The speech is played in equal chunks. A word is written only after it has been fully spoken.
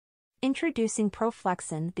Introducing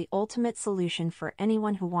ProFlexen, the ultimate solution for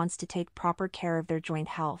anyone who wants to take proper care of their joint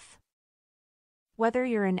health. Whether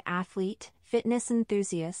you're an athlete, fitness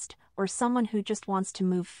enthusiast, or someone who just wants to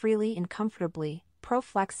move freely and comfortably,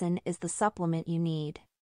 ProFlexen is the supplement you need.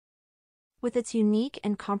 With its unique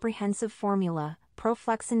and comprehensive formula,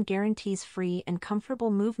 ProFlexen guarantees free and comfortable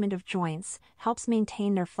movement of joints, helps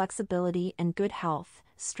maintain their flexibility and good health,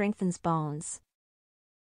 strengthens bones,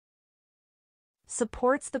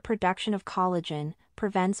 supports the production of collagen,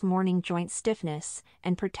 prevents morning joint stiffness,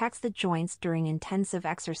 and protects the joints during intensive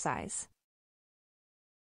exercise.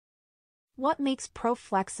 What makes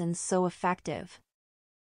ProFlexen so effective?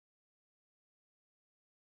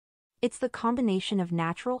 It's the combination of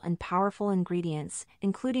natural and powerful ingredients,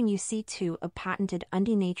 including UC2, a patented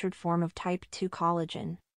undenatured form of type 2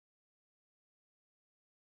 collagen.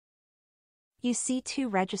 UC2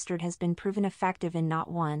 registered has been proven effective in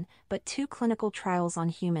not one, but 2 clinical trials on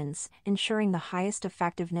humans, ensuring the highest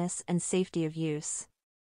effectiveness and safety of use.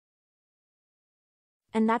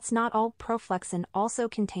 And that's not all. ProFlexen also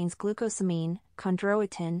contains glucosamine,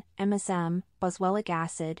 chondroitin, MSM, boswellic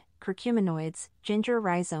acid, curcuminoids, ginger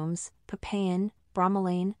rhizomes, papain,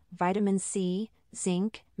 bromelain, vitamin C,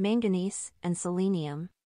 zinc, manganese, and selenium.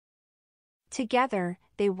 Together,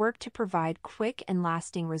 they work to provide quick and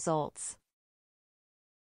lasting results.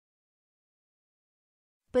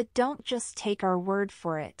 But don't just take our word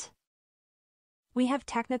for it. We have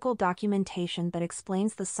technical documentation that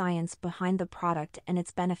explains the science behind the product and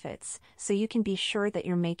its benefits, so you can be sure that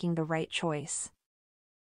you're making the right choice.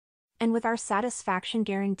 And with our satisfaction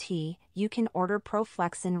guarantee, you can order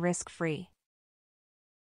ProFlexen risk-free.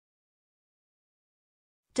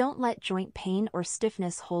 Don't let joint pain or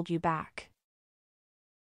stiffness hold you back.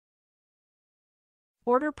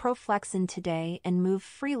 Order ProFlexen today and move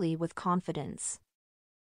freely with confidence.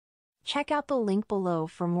 Check out the link below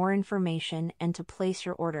for more information and to place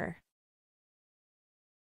your order.